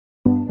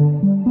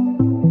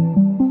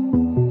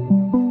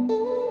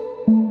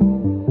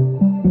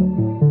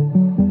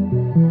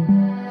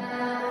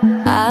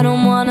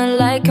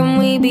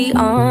me be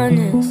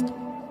honest.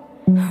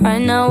 Right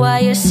now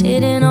while you're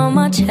sitting on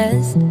my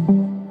chest,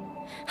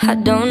 I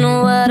don't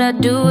know what I'd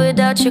do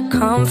without your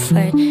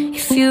comfort.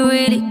 If you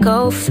really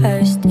go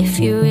first, if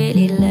you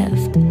really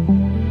left,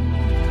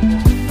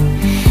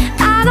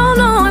 I don't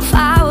know if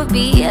I would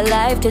be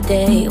alive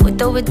today,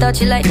 with or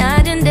without you, like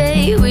night and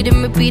day. Read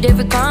and repeat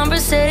every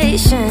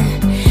conversation.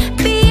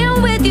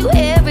 Being with you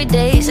every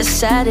day is a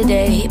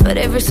Saturday, but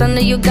every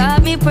Sunday you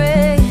got me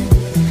praying.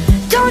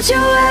 Don't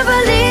you ever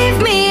leave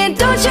me, and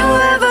don't you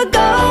ever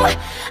go.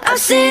 I've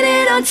seen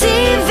it on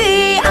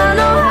TV, I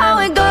know how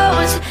it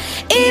goes.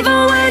 Even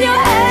when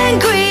you're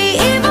angry,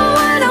 even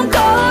when I'm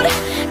cold,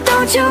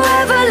 don't you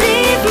ever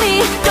leave me,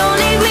 don't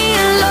leave me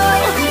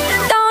alone.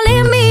 Don't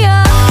leave me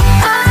alone.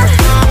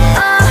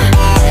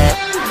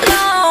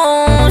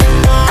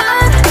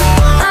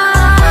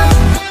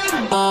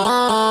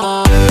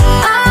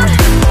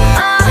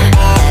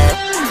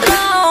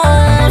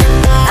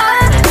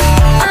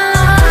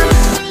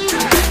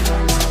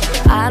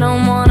 I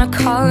don't wanna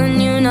call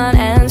and you not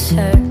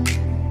answer.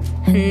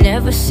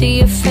 Never see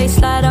your face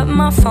light up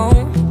my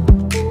phone.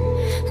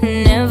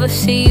 Never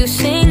see you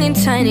singing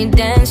Tiny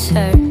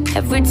Dancer.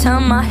 Every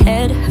time my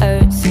head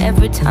hurts,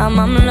 every time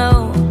I'm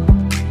low.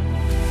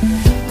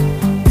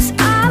 'Cause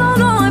I don't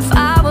know if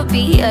I would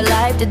be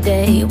alive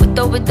today, with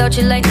or without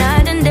you, like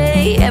night and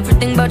day.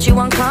 Everything about you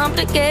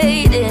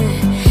uncomplicated.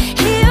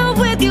 Here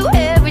with you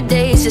every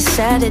day is a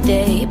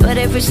Saturday, but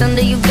every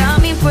Sunday you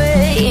got me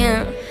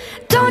praying.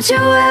 Don't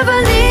you ever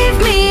leave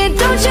me,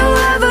 don't you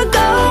ever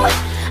go.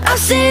 I've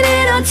seen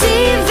it on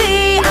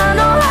TV, I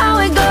know how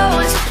it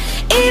goes.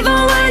 Even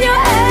when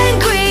you're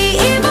angry,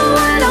 even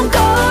when I'm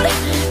cold,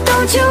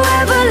 don't you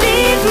ever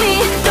leave me,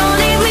 don't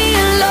leave me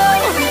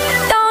alone.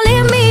 Don't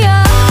leave me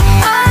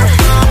alone.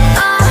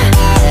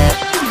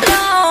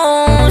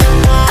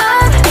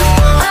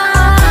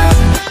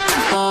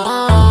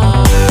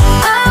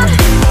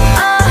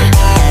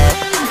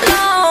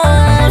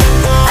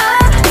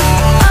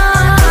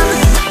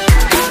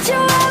 Don't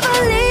you ever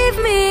leave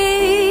me,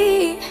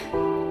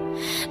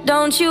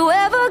 don't you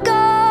ever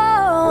go.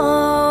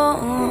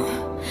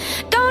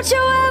 Don't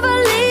you ever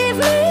leave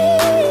me.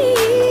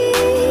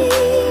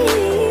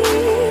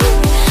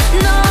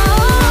 No.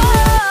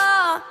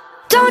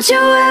 Don't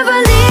you